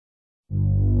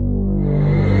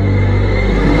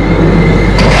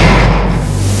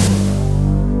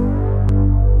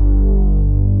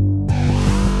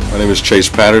is Chase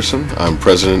Patterson. I'm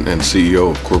President and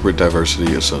CEO of Corporate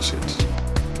Diversity Associates.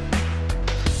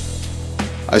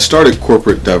 I started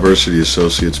Corporate Diversity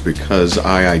Associates because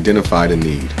I identified a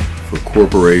need for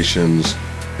corporations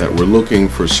that were looking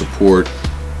for support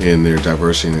in their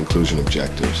diversity and inclusion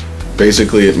objectives.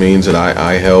 Basically, it means that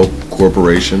I help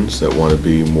corporations that want to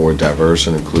be more diverse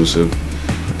and inclusive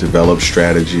develop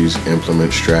strategies,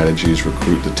 implement strategies,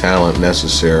 recruit the talent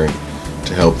necessary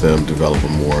to help them develop a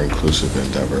more inclusive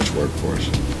and diverse workforce.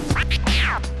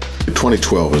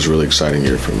 2012 was a really exciting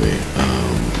year for me.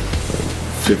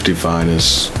 50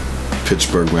 Finest,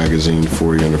 Pittsburgh Magazine,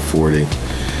 40 Under 40.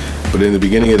 But in the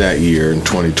beginning of that year, in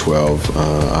 2012,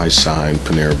 I signed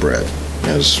Panera Bread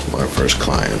as my first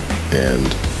client. And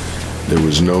there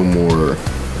was no more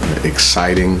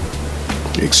exciting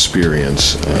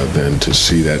experience than to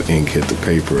see that ink hit the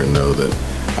paper and know that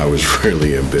I was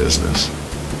really in business.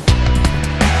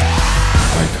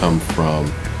 I come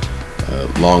from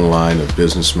a long line of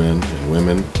businessmen and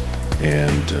women,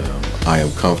 and I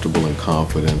am comfortable and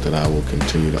confident that I will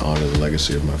continue to honor the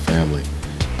legacy of my family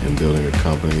in building a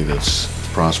company that's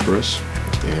prosperous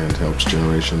and helps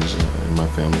generations in my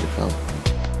family to come.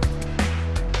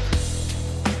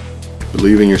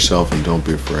 Believe in yourself and don't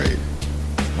be afraid.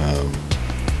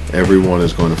 Everyone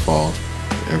is going to fall.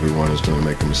 Everyone is going to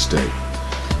make a mistake.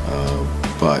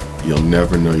 But you'll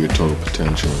never know your total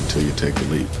potential until you take the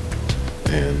leap.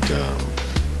 And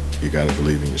you got to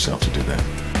believe in yourself to do that.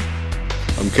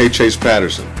 I'm Chase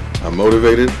Patterson. I'm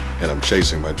motivated and I'm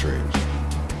chasing my dreams.